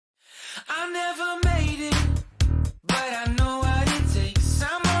never made it, but I know what it takes.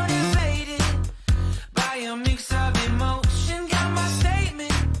 I'm motivated by a mix of emotion. Got my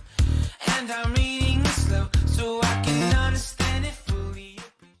statement, and I'm reading it slow so I can understand it fully.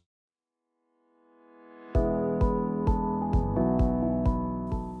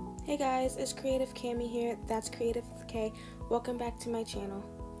 Hey guys, it's Creative Cami here. That's Creative with K. Welcome back to my channel.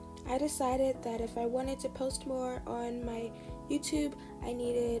 I decided that if I wanted to post more on my YouTube, I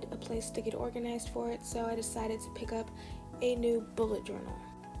needed a place to get organized for it, so I decided to pick up a new bullet journal.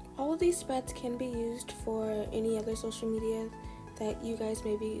 All of these spreads can be used for any other social media that you guys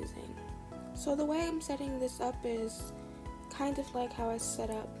may be using. So the way I'm setting this up is kind of like how I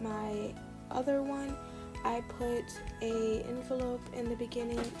set up my other one. I put an envelope in the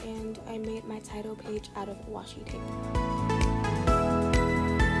beginning and I made my title page out of washi tape.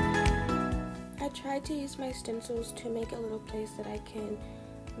 I tried to use my stencils to make a little place that I can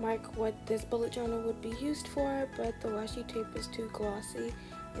mark what this bullet journal would be used for, but the washi tape was too glossy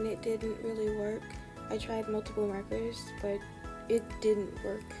and it didn't really work. I tried multiple markers, but it didn't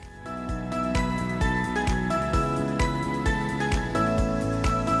work.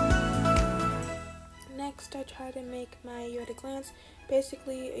 Next, I try to make my year at a glance.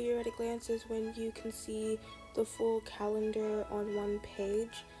 Basically, a year at a glance is when you can see the full calendar on one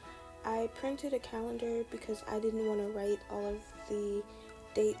page. I printed a calendar because I didn't want to write all of the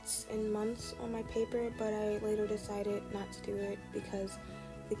dates and months on my paper, but I later decided not to do it because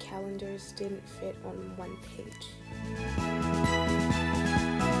the calendars didn't fit on one page.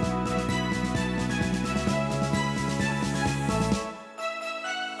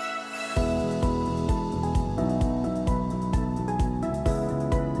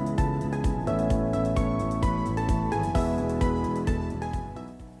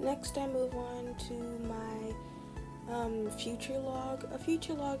 Next, I move on to my future log. A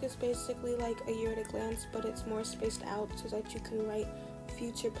future log is basically like a year at a glance, but it's more spaced out so that you can write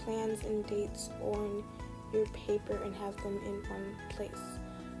future plans and dates on your paper and have them in one place.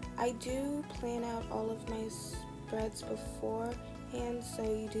 I do plan out all of my spreads beforehand, so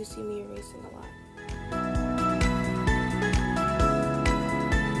you do see me erasing a lot.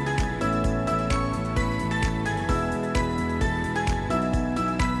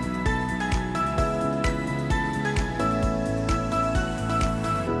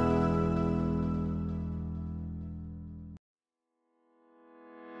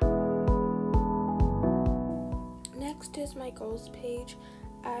 Next is my goals page.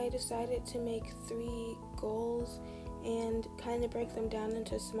 I decided to make 3 goals and kind of break them down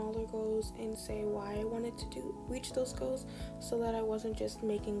into smaller goals and say why I wanted to reach those goals, so that I wasn't just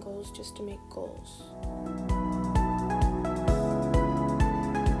making goals just to make goals.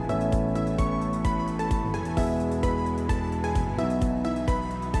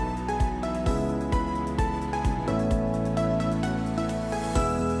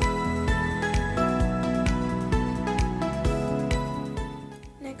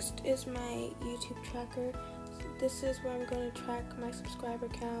 Next is my YouTube tracker. This is where I'm going to track my subscriber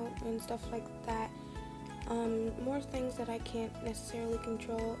count and stuff like that. More things that I can't necessarily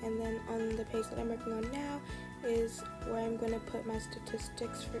control. And then on the page that I'm working on now is where I'm going to put my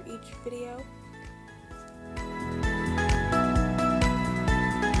statistics for each video.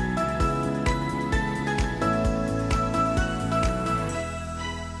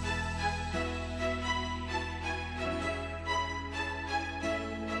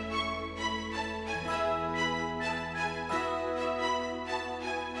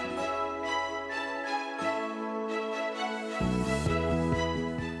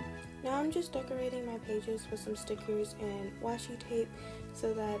 Now I'm just decorating my pages with some stickers and washi tape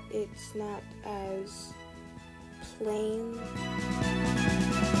so that it's not as plain.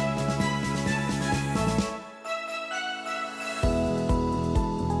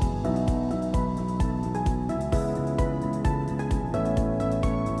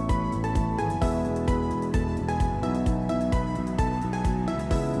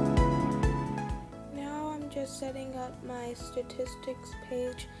 Setting up my statistics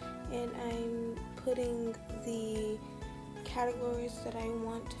page, and I'm putting the categories that I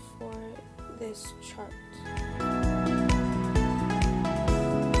want for this chart.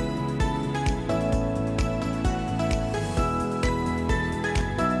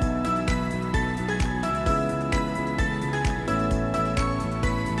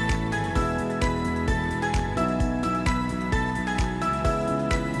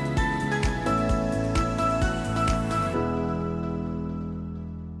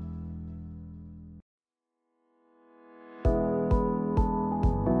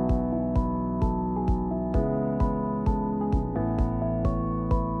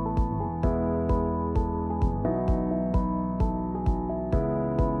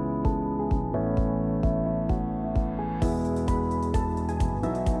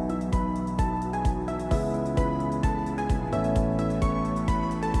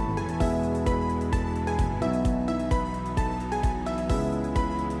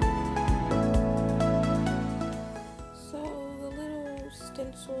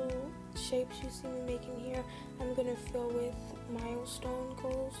 milestone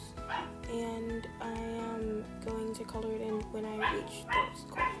goals, and I am going to color it in when I reach those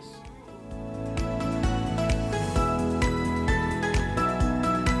goals.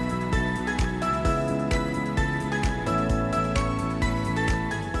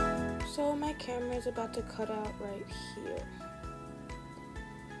 So my camera is about to cut out right here.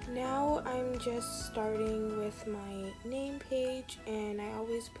 Now I'm just starting with my name page, and I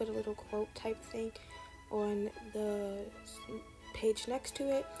always put a little quote type thing on the page next to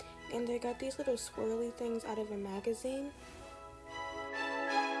it, and they got these little swirly things out of a magazine.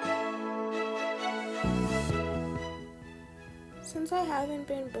 Since I haven't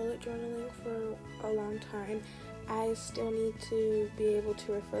been bullet journaling for a long time, I still need to be able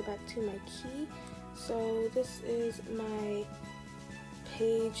to refer back to my key. So this is my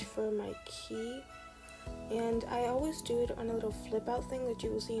page for my key, and I always do it on a little flip out thing that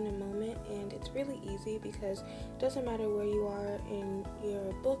you will see in a moment, and it's really easy because it doesn't matter where you are in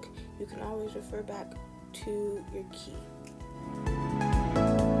your book, you can always refer back to your key.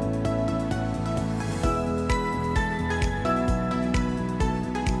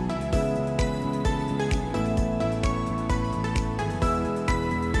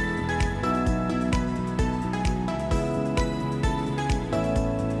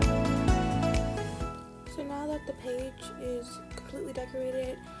 The page is completely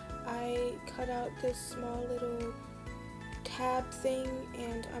decorated. I cut out this small little tab thing,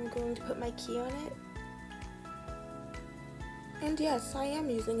 and I'm going to put my key on it. And yes, I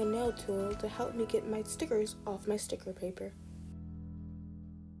am using a nail tool to help me get my stickers off my sticker paper.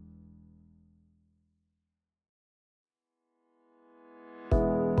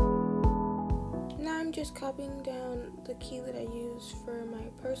 Now I'm just copying down the key that I use for my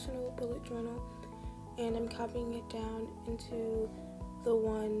personal bullet journal, and I'm copying it down into the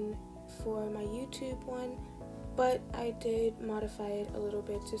one for my YouTube one, but I did modify it a little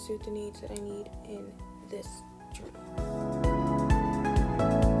bit to suit the needs that I need in this journal.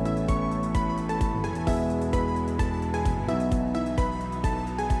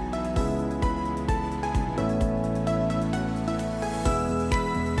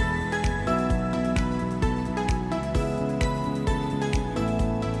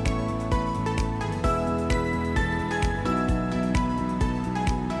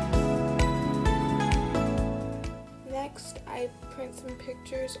 I print some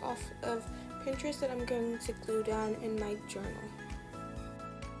pictures off of Pinterest that I'm going to glue down in my journal.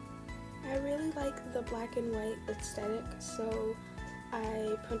 I really like the black and white aesthetic, so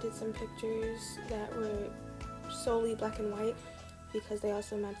I printed some pictures that were solely black and white because they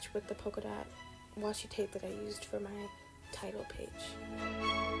also match with the polka dot washi tape that I used for my title page.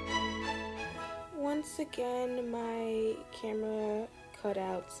 Once again, my camera cut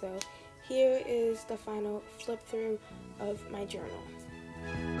out, so here is the final flip through of my journal.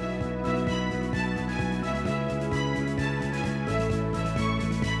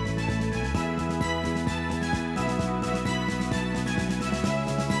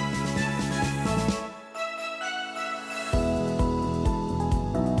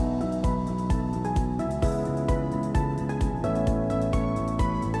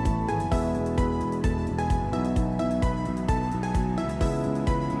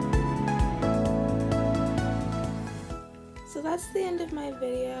 So that's the end of my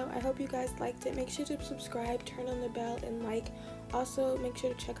video. I hope you guys liked it. Make sure to subscribe, turn on the bell, and like. Also, make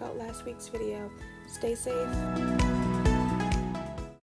sure to check out last week's video. Stay safe.